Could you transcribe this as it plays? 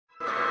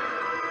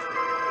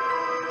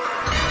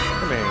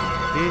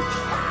bitch.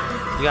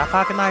 You got a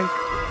pocket knife?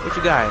 What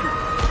you got?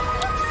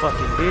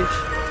 Fucking bitch.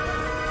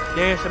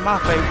 Dance in my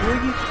face,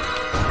 will you?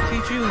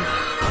 Teach you.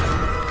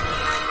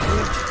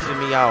 Bitch,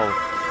 me off.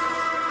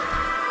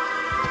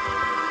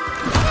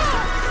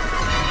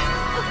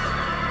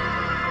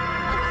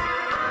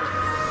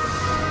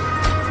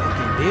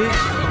 Fucking bitch.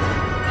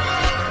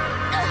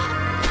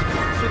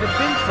 Should have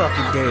been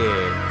fucking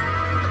dead.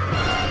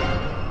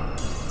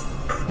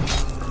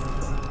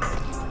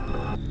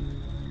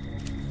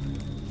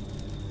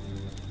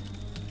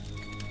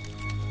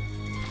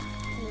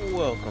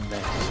 Welcome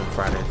back to some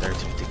Friday the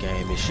 13th the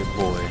game. It's your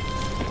boy,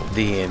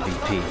 the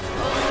MVP.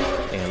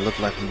 And look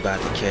like we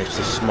about to catch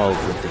the smoke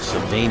with the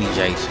Savini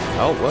Jason.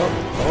 Oh, well,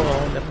 hold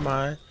on, never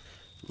mind.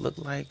 Look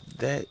like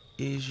that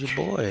is your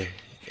boy.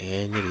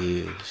 And it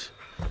is.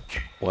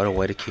 What a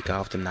way to kick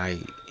off the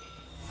night.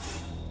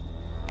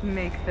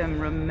 Make them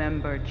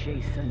remember,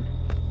 Jason.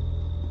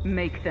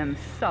 Make them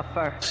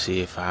suffer.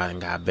 See if I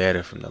got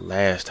better from the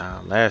last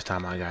time. Last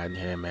time I got in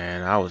here,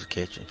 man, I was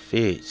catching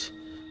fits.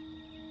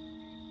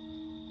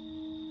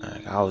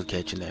 Like, I was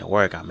catching that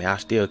work. I mean, I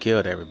still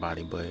killed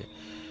everybody, but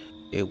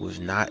it was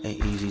not an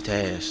easy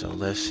task. So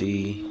let's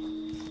see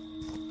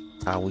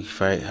how we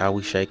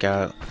shake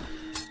out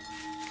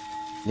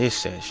this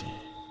session.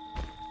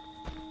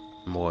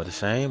 More of the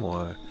same,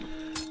 or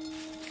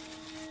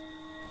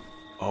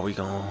are we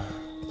gonna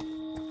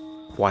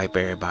wipe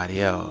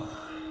everybody out?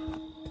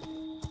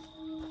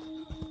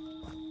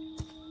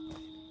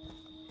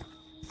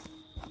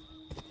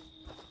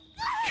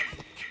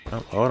 Oh,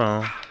 hold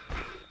on.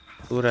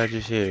 What I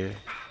just hear?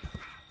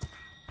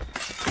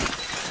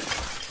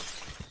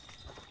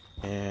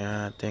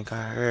 Yeah, I think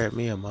I heard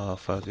me a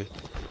motherfucker.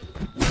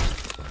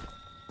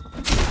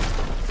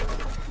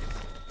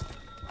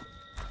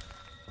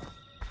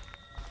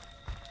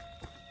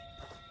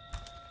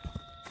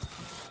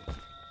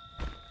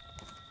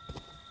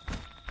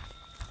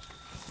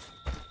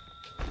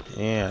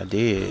 Yeah, I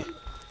did.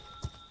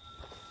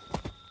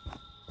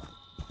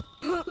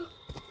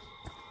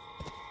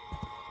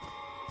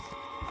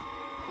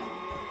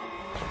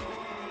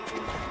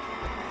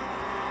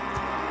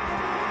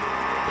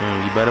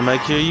 You better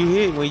make sure you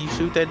hit when you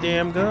shoot that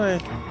damn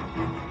gun.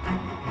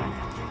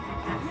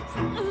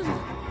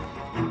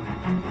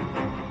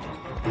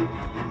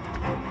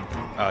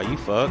 Oh, you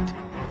fucked.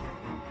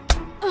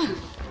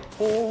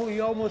 Oh,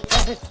 you almost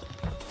got it.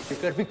 You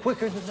gotta be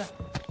quicker than that.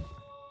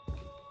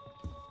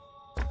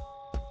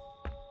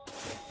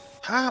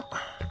 Hop.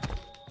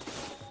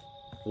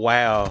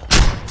 Wow.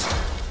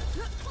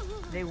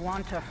 They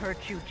want to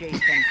hurt you,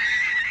 Jason.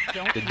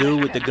 Don't The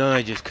dude with the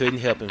gun just couldn't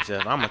help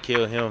himself. I'm gonna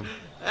kill him.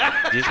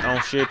 Just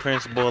on sheer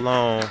principle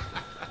alone,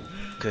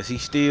 cause he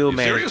still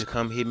managed to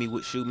come hit me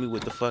with, shoot me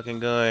with the fucking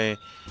gun,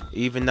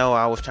 even though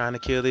I was trying to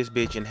kill this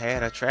bitch and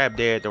had a trap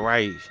there at the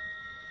right.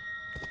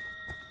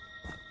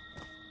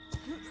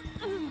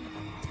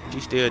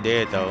 She's still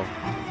dead though.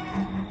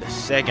 The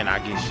second I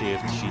get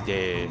shift, she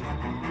dead.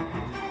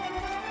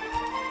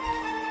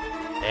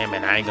 Damn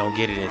it, I ain't gonna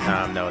get it in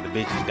time though. The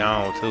bitch is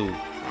gone too.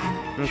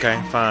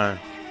 Okay, fine.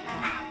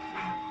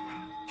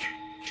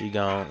 She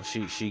gone.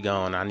 She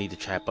gone. I need to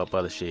trap up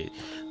other shit.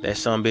 That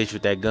some bitch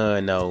with that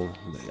gun though.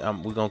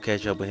 We gonna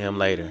catch up with him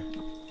later.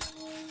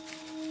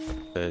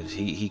 Cause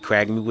he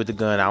cracked me with the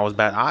gun.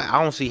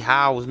 I don't see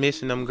how I was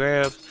missing them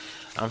grabs.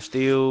 I'm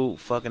still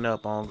fucking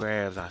up on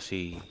grabs. I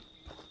see.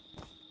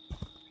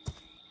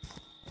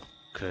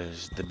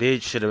 Cause the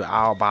bitch should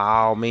have by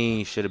all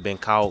means should have been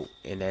caught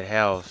in that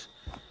house.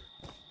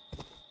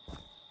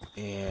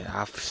 And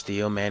I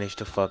still managed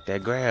to fuck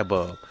that grab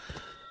up.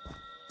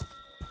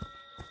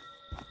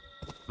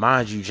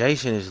 Mind you,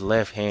 Jason is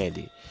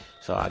left-handed,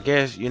 so I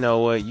guess you know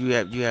what you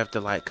have to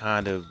like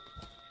kind of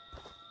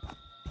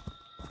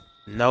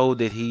know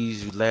that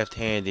he's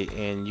left-handed,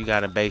 and you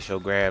gotta base your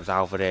grabs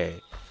off of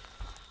that.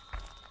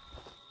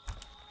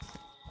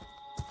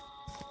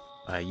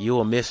 Like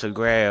you'll miss a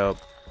grab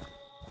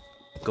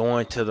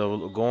going to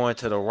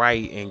the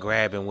right and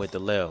grabbing with the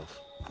left.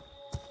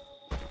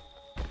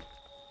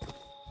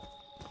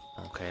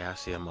 Okay, I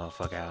see a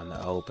motherfucker out in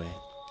the open.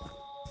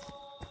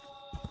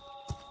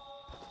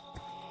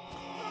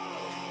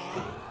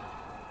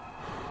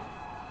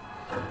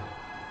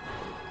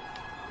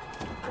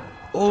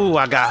 Ooh,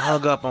 I got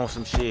hung up on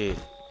some shit.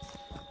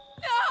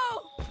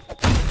 No!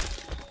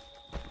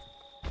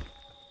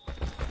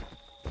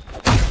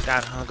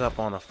 Got hung up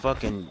on a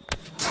fucking...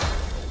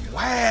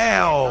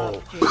 Wow!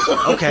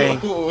 Okay.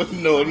 Oh,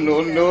 no,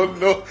 no, no,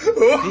 no.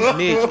 This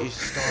Mitch is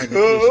starting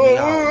to piss me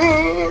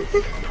off.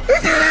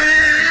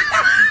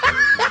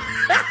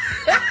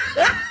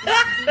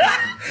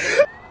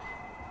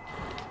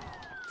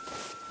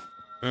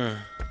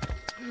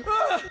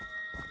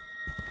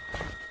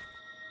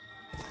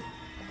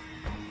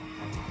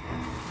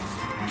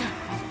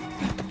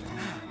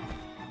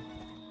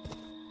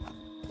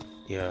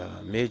 Yeah,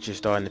 Mitch is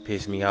starting to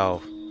piss me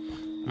off.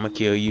 I'm gonna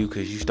kill you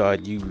because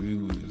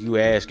you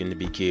asking to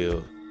be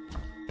killed.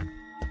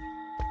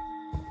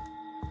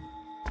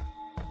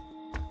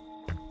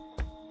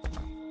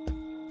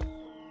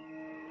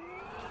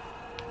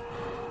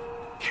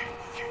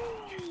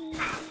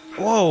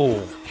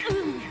 Whoa.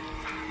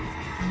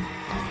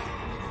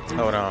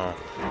 Hold on.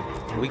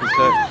 We can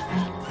cut.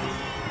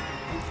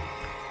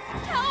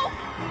 Help!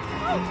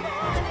 Oh,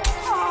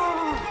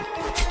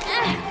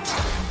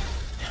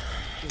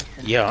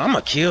 God. Yo, I'm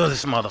gonna kill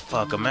this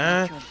motherfucker,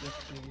 man. Your gift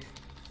is,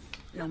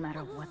 no matter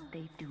what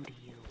they do to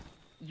you,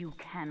 you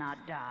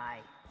cannot die.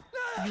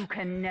 You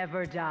can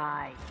never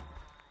die.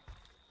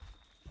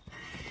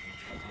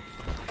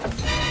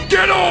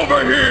 Get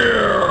over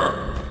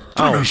here!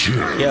 Finish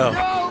him. Yo.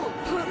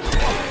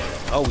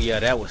 Oh yeah,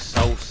 that was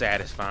so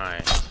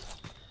satisfying.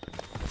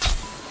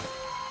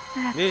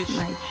 That's Bitch.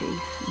 my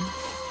Jason.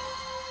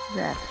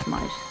 That's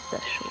my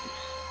special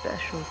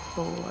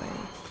boy.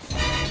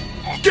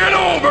 Get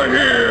over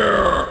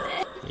here!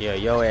 Yeah,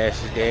 your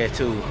ass is dead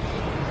too.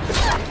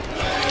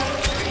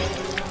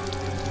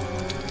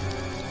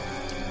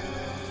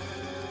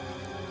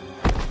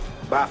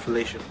 Bye,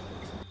 Felicia.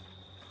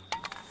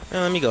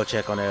 Now, let me go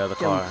check on that other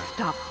car. Don't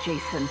stop,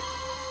 Jason.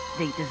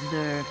 They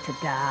deserve to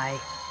die.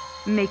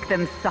 Make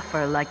them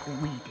suffer like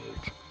we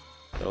did.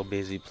 So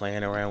busy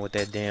playing around with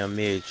that damn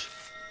Midge.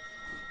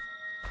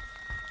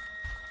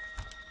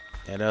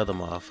 That other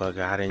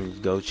motherfucker, I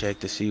didn't go check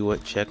to see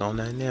check on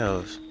nothing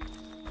else.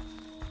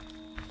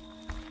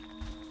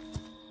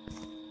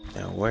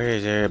 Now, where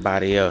is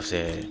everybody else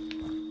at?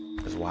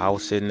 Because while I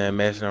was sitting there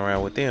messing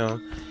around with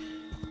them,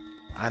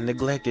 I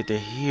neglected to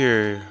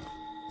hear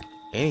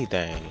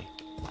anything.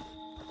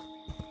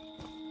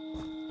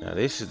 Now,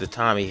 this is the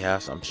Tommy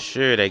house. I'm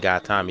sure they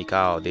got Tommy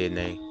called, didn't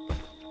they?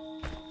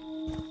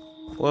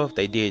 Well, if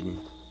they didn't,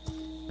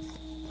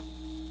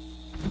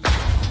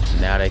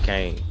 now they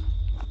can't.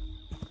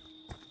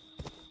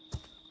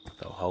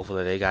 So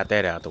hopefully they got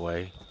that out the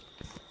way.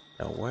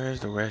 Now, where's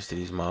the rest of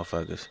these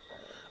motherfuckers?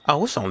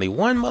 Oh, it's only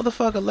one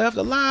motherfucker left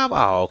alive?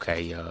 Oh,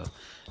 okay, y'all.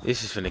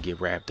 This is finna get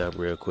wrapped up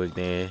real quick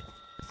then.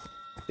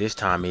 This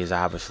Tommy is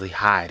obviously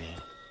hiding.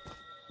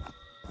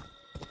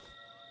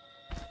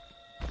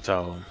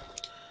 So,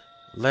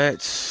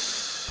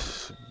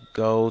 let's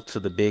go to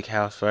the big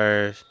house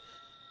first.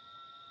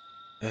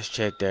 Let's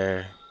check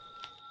there.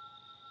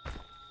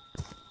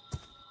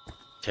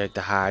 Check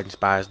the hiding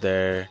spots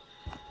there.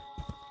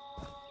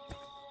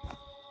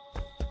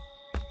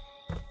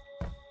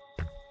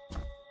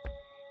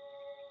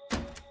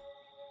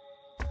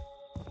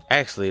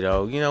 Actually,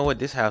 though, you know what?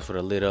 This house would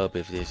have lit up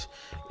if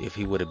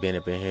he would have been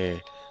up in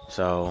here.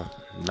 So,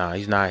 nah,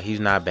 he's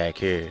not back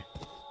here.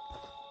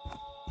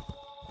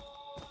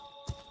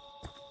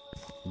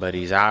 But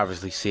he's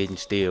obviously sitting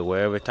still.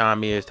 Wherever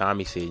Tommy is,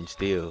 Tommy's sitting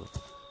still.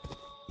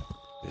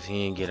 Cause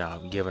he ain't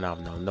giving off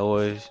no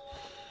noise.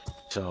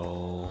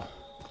 So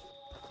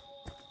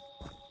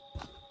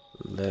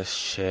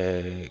let's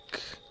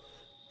check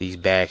these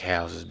back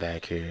houses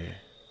back here.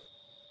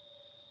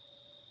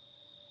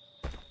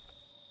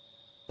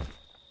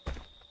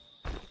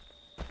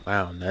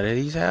 Wow, none of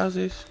these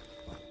houses?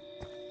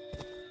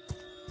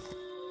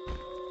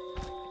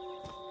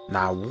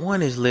 Not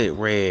one is lit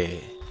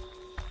red.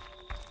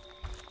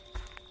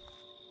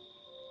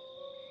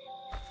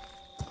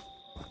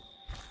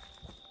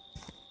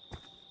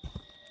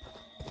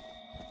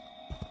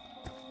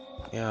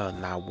 Yeah,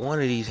 not one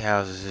of these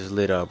houses is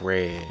lit up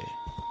red.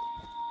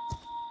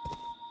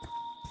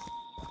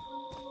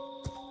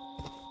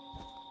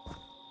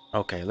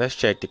 Okay, let's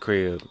check the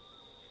crib.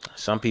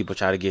 Some people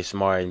try to get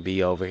smart and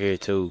be over here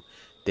too,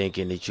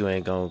 thinking that you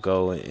ain't gonna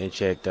go and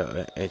check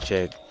the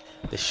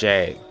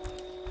shack.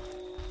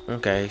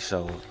 Okay,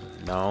 so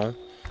no,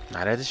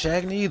 not at the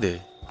shack neither.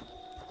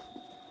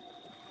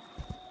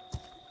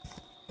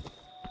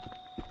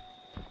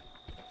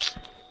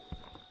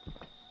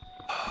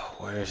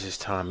 Where's this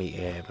Tommy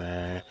at,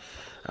 man?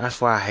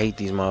 That's why I hate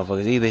these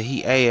motherfuckers. Either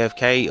he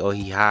AFK or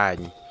he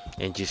hiding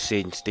and just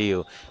sitting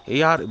still.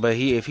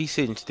 If he's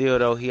sitting still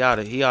though, he ought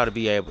to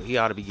be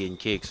getting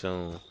kicked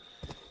soon.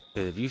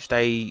 Cause if you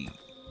stay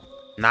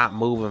not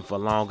moving for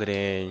longer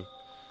than,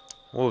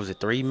 what was it,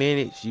 3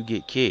 minutes, you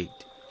get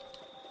kicked.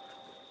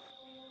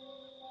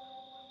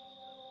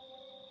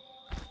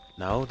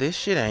 No, this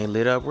shit ain't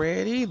lit up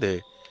red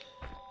either.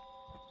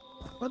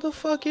 What the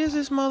fuck is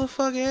this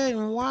motherfucker at,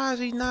 and why is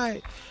he not?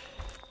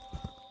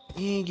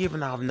 He ain't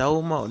giving off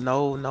no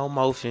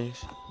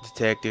motions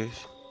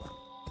detectors.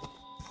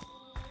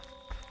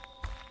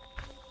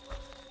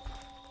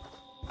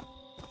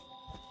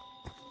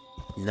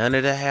 None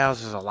of the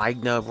houses are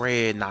lighting up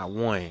red, not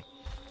one.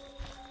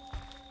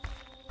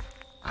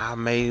 I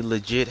may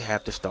legit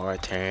have to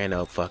start tearing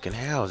up fucking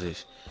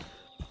houses.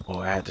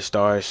 Or I have to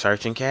start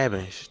searching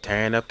cabins,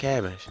 tearing up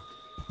cabins.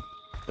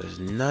 Because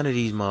none of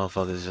these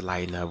motherfuckers is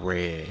lighting up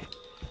red.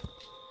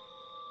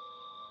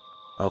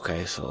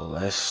 Okay, so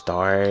let's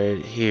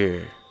start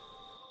here.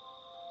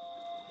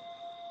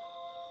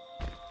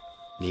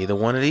 Neither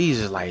one of these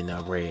is lighting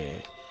up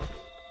red.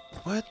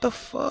 What the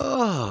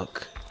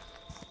fuck?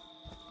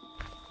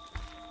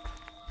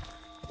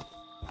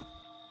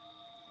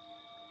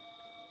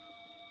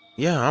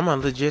 Yeah, I'm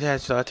gonna legit have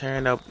to start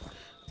tearing up.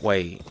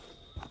 Wait.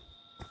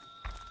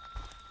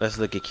 Let's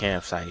look at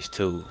campsites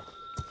too.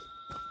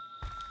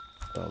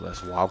 So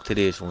let's walk to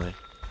this one.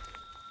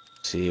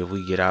 see if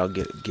we get out,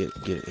 get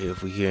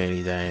if we hear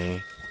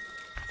anything.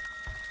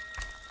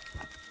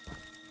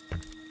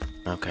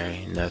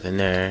 Okay, nothing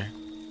there.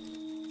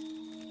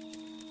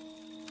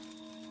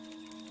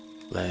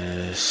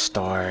 Let's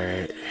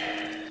start.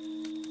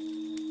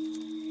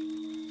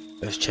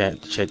 Let's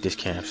check this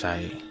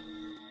campsite.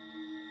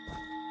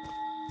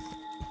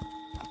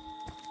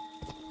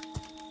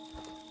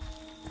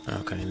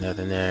 Okay,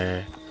 nothing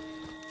there.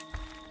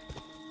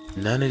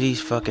 None of these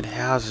fucking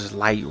houses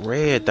light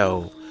red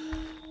though.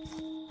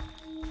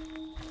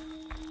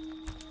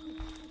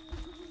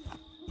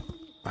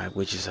 Like,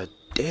 which is a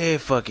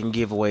dead fucking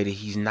giveaway that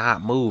he's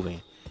not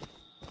moving.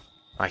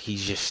 Like,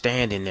 he's just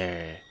standing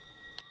there.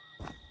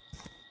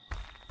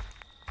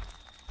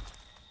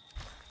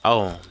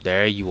 Oh,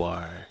 there you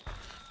are.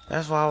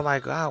 That's why I was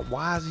like, God,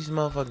 why is these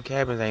motherfucking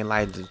cabins ain't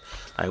lighted?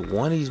 Like,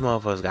 one of these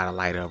motherfuckers gotta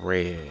light up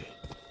red.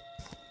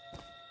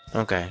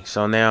 Okay,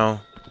 so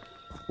now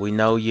we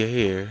know you're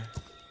here.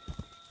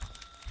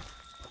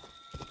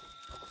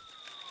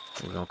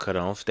 We're gonna cut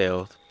on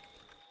stealth.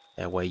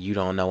 That way you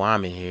don't know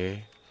I'm in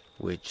here.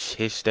 Which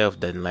his stealth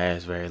doesn't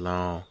last very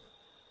long.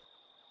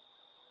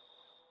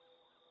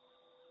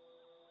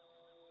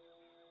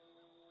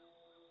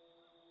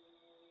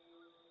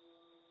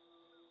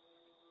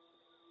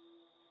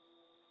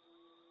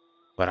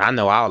 But I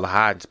know all the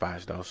hiding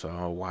spots though,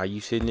 so why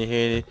you sitting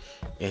in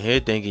here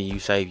thinking you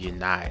safe, you're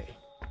not.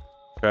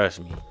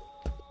 Trust me.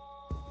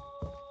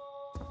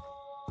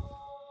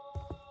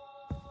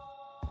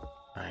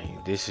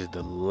 Alright, this is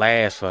the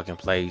last fucking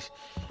place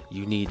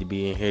you need to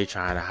be in here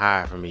trying to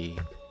hide from me.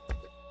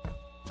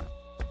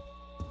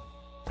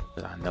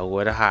 Cause I know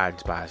where the hiding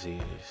spots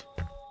is.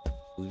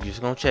 We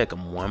just gonna check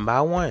them one by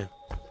one.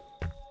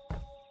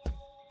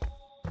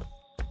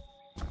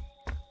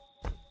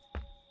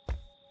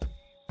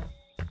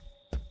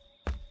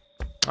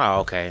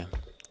 Oh, okay.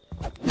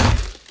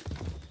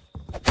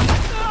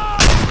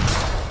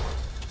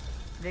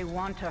 They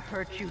want to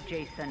hurt you,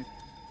 Jason.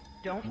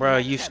 Don't. Bro,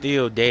 you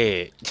still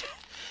dead.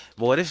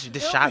 Boy, this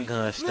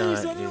shotgun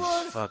stunt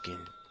is fucking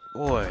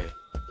boy.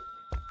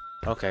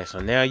 Okay, so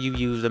now you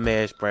use the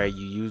med spray,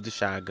 you use the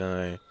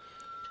shotgun.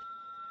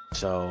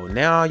 So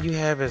now all you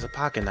have is a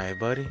pocket knife,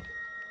 buddy.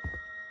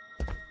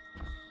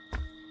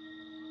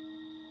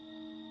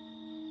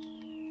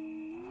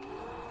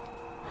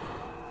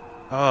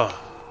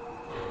 Oh.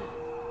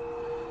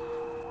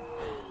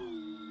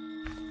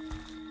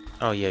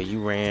 Oh yeah,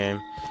 you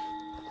ran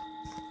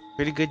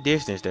pretty good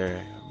distance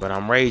there. But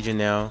I'm raging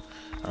now.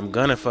 I'm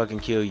gonna fucking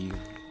kill you.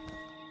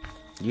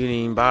 You didn't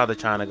even bother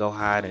trying to go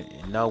hide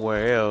it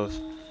nowhere else.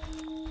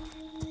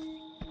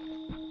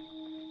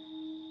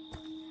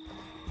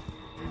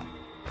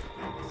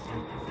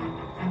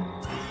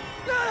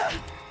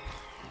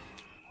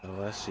 So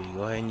let's see.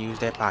 Go ahead and use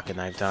that pocket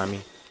knife,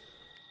 Tommy.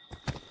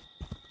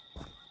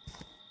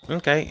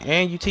 Okay,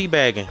 and you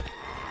teabagging.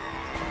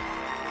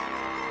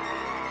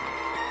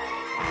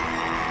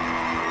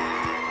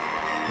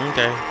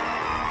 Okay.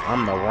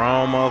 I'm the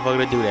wrong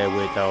motherfucker to do that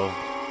with, though.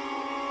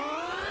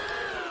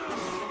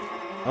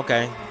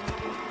 Okay.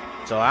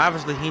 So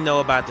obviously he know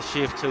about the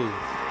shift too.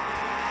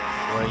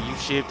 Where you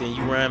shift and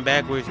you run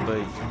backwards,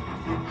 but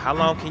how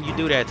long can you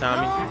do that,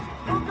 Tommy?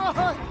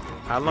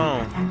 How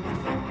long?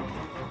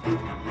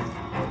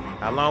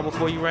 How long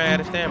before you run out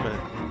of stamina?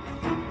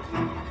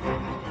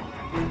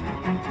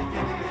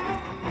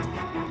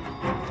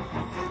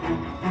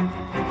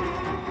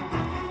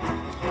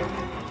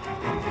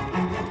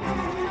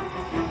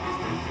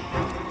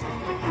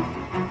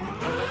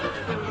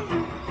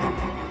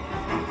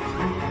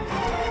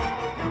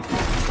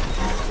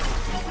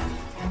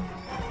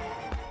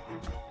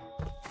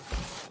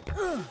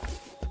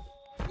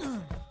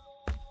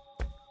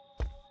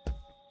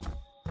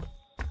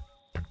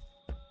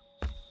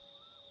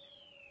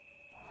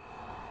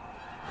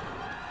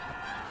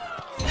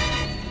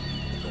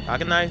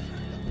 Pocket knife.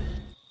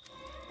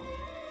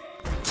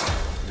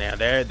 Now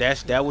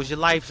that was your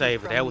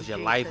lifesaver. That was your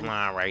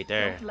lifeline right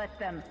there. Don't let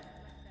them.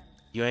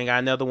 You ain't got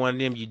another one of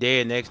them, you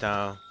dead next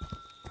time.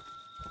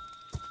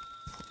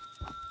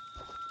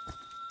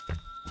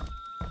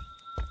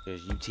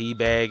 Cause you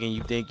teabag and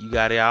you think you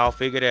got it all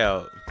figured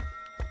out.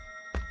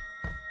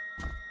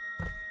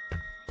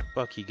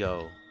 Fuck he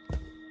go.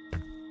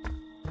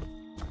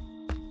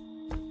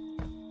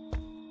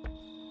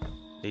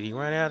 Did he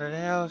run out of the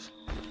house?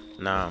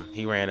 Nah,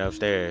 he ran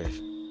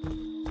upstairs.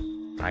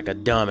 Like a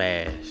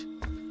dumbass.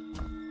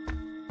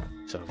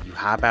 So if you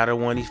hop out of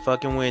one of these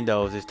fucking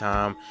windows this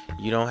time,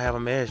 you don't have a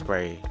med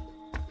spray.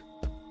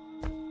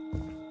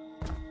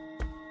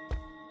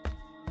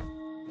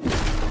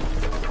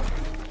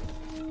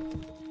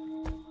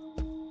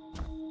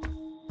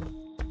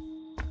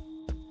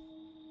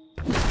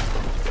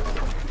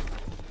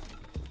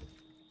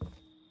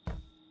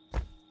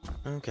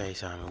 Okay,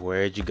 Simon,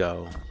 where'd you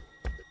go?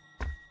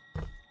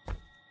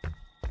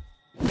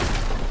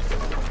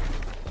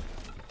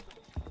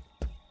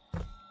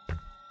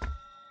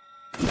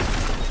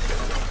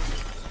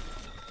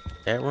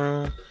 That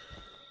room?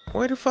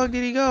 Where the fuck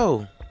did he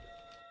go?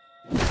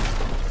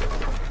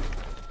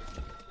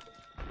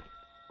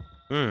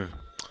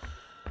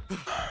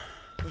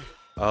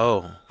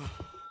 Oh.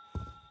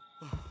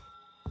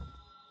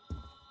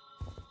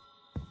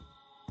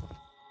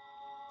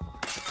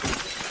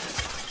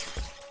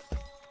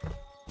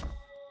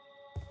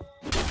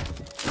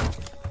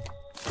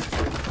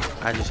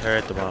 I just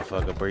heard the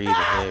motherfucker breathing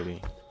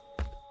heavy.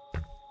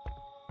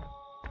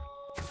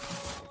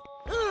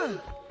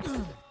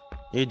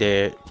 You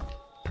dead.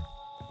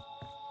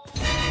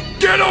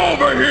 Get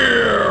over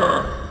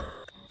here!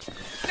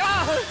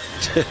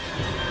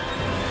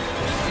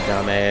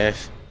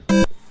 Dumbass.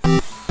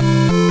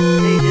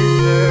 They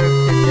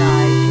deserve to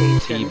die,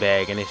 Jason.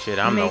 Teabagging and shit.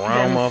 I'm the Make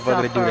wrong them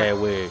motherfucker to do suffer. that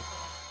with.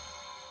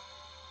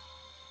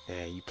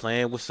 Yeah, you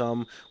playing with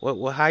some.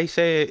 What? How you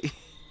say it?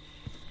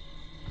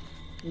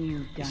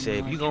 You've He done said,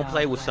 if your you gonna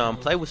play job with something,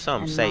 well, play with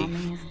something and safe.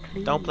 Mommy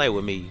is Don't play pleased.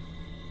 with me.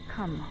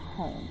 Come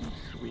home,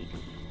 sweetie.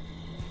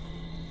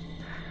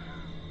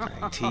 Like,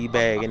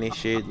 teabagging and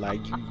shit.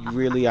 Like, you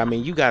really, I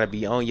mean, you gotta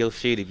be on your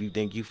shit if you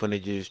think you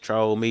finna just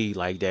troll me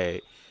like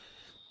that.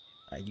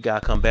 Like, you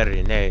gotta come better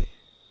than that.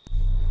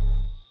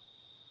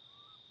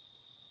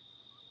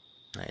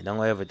 Like,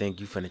 don't ever think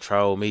you finna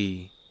troll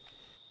me.